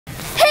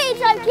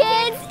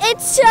H5Kids,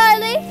 it's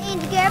Charlie and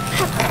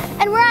Pepper,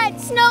 and we're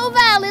at Snow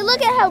Valley. Look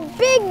at how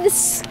big the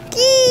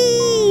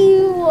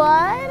ski.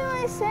 What am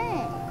I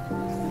saying?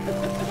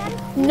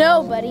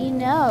 Nobody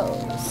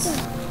knows.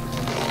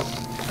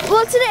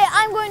 Well, today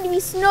I'm going to be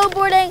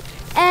snowboarding,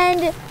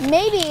 and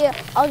maybe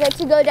I'll get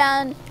to go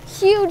down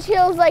huge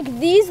hills like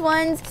these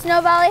ones.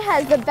 Snow Valley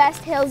has the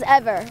best hills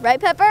ever, right,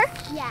 Pepper?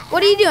 Yeah.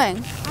 What are you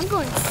doing? I'm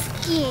going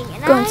skiing,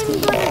 and I'm going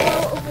to go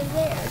over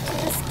there to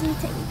the ski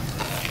tank.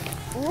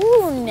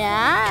 Ooh,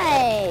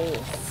 nice.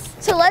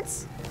 So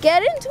let's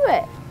get into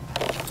it.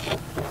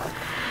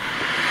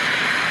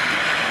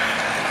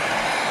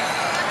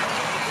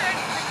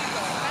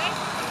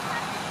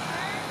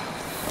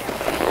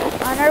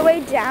 On our way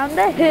down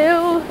the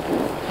hill.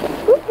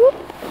 Whoop, whoop.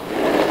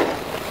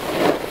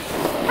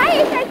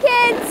 Hi,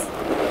 H5Kids.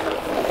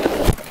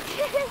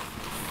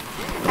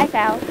 I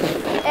fell.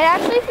 It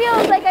actually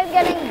feels like I'm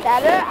getting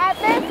better at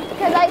this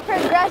because I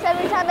progress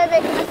every time I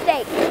make a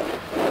mistake.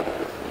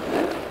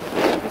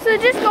 So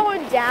just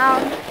going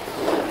down,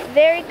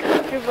 very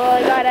comfortable.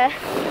 I gotta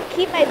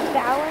keep my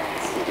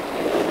balance.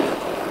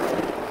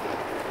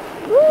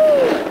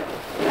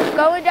 Woo!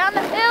 Going down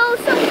the hill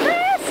so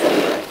fast.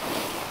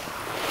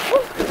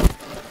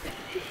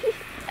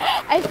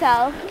 I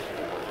fell.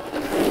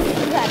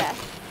 You gotta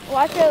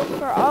watch out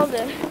for all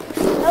the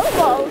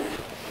snowballs.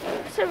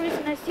 For some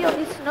reason I see all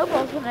these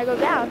snowballs when I go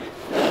down.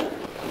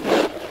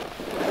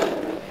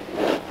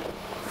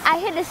 I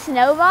hit a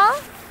snowball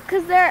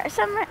because there are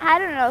some, I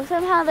don't know,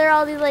 somehow there are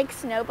all these like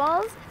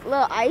snowballs,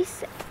 little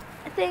ice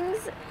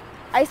things,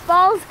 ice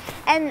balls,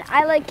 and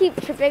I like keep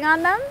tripping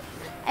on them.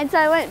 And so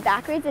I went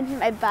backwards and hit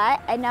my butt,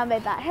 and now my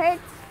butt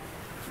hurts.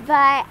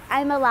 But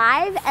I'm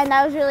alive, and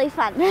that was really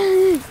fun.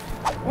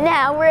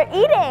 Now we're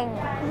eating.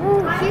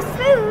 Ooh, here's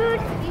food.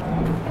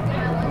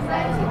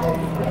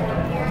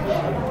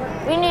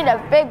 We need a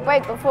big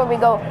break before we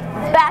go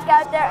back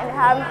out there and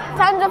have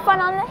tons of fun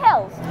on the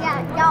hills.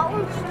 Yeah, that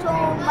was so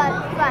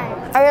much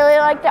fun. I really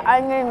like the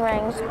onion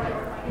rings.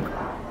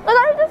 Look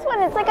at this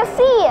one, it's like a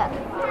sea.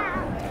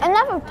 Yeah.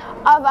 Enough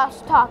of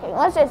us talking.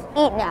 Let's just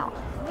eat now.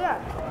 Yeah.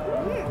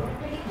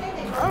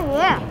 Oh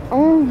yeah.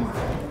 Mm.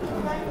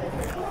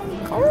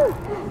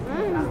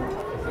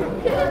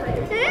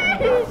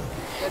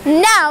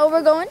 Now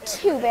we're going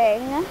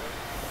tubing.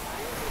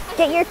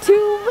 Get your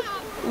tube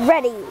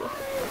ready.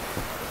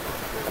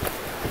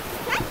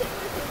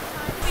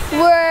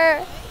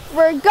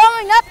 We're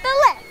going up the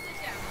lift.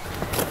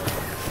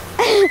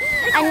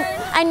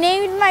 I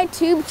named my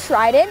tube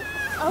Trident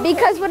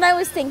because when I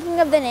was thinking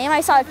of the name,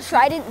 I saw a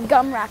Trident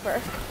gum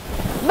wrapper.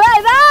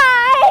 Bye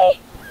bye.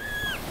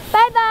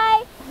 Bye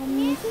bye.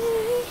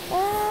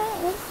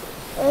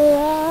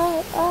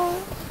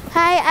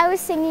 Hi, I was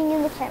singing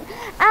in the camera.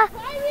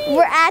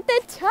 We're at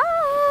the top.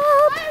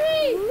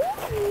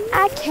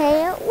 I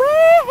can't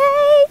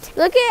wait.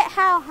 Look at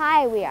how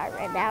high we are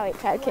right now,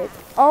 H5Kids.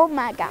 Oh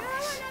my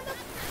gosh.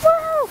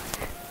 Whoa.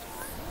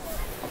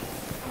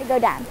 I go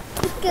down.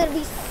 It's gonna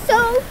be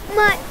so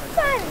much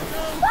fun.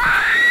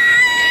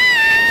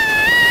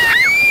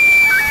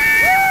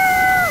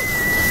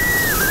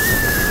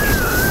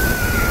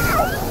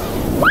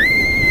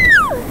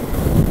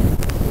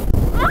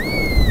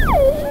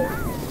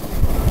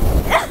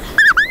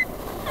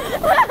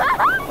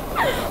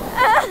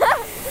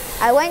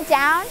 I went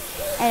down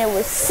and it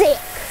was sick.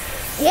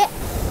 Yeah.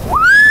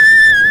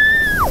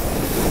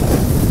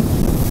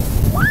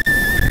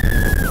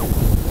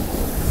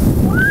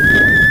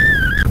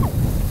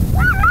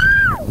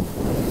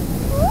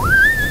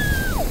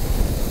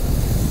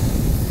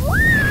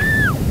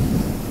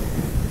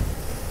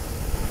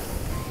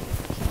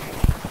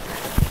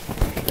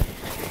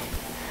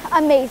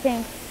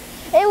 Amazing.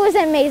 It was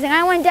amazing.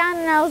 I went down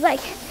and I was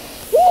like,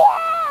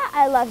 yeah!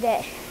 I loved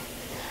it.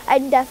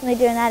 I'm definitely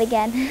doing that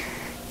again.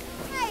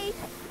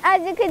 As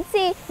you can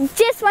see,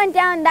 just went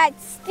down that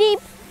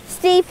steep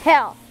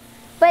hill.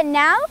 But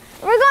now,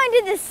 we're going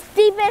to the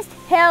steepest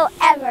hill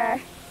ever.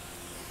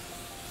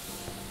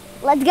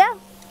 Let's go.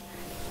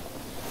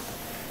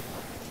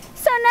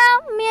 So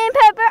now, me and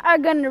Pepper are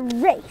gonna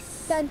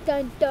race. Dun,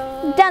 dun,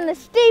 dun. Down the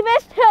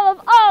steepest hill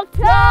of all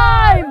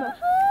time.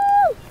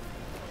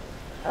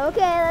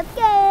 Okay, let's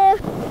go.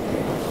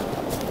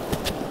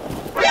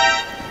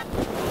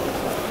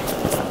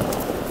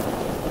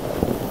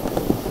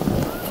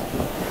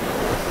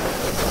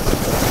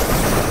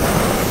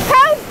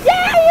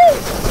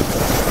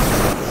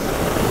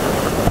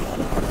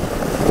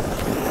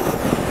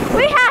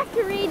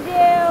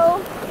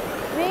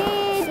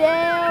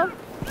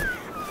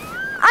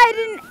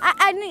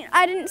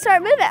 I didn't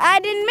start moving. I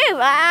didn't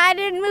move. I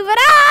didn't move at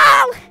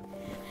all.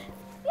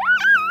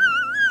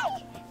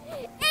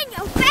 In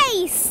your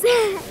face.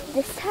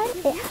 This time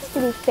it has to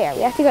be fair.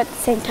 We have to go at the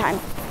same time.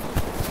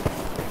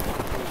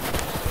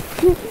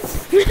 Who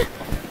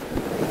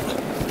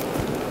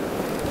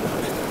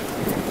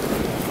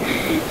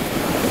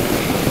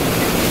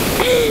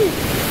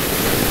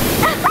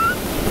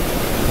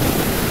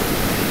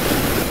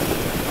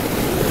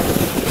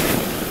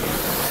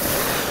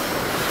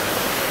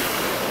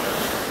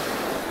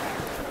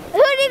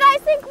do you got?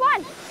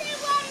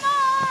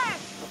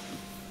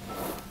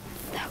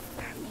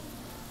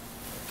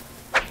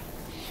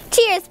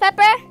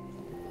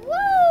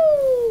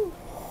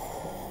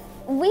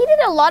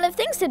 lot of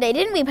things today,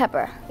 didn't we,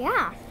 Pepper?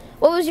 Yeah.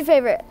 What was your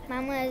favorite?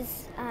 Mine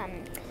was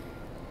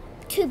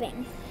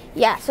tubing.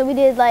 Yeah, so we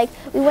did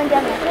we went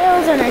down the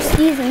hills on our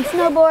skis and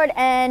snowboard,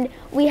 and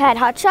we had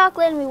hot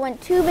chocolate, and we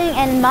went tubing,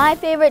 and my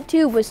favorite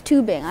tube was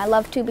tubing. I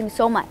love tubing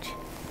so much.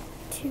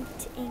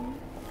 Tubing.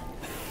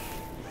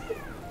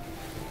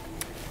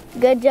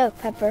 Good joke,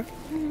 Pepper.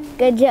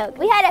 Good joke.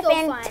 We had a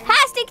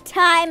fantastic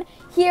time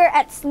here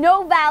at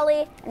Snow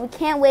Valley, and we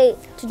can't wait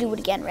to do it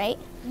again, right?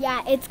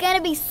 Yeah, it's going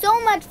to be so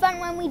much fun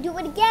when we do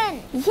it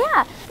again.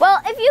 Yeah. Well,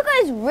 if you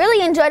guys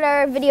really enjoyed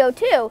our video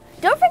too,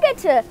 don't forget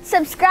to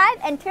subscribe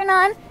and turn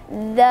on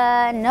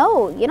the,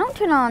 no, you don't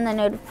turn on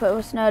the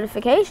post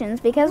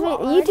notifications because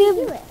YouTube.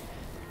 Do it.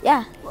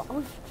 Yeah.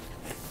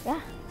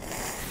 Yeah.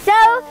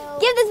 So,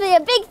 give this video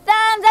a big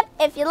thumbs up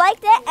if you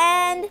liked it,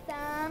 and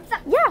Thumbs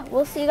up. yeah,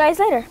 we'll see you guys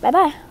later.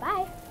 Bye-bye.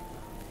 Bye.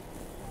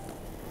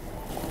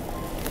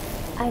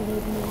 I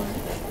need more.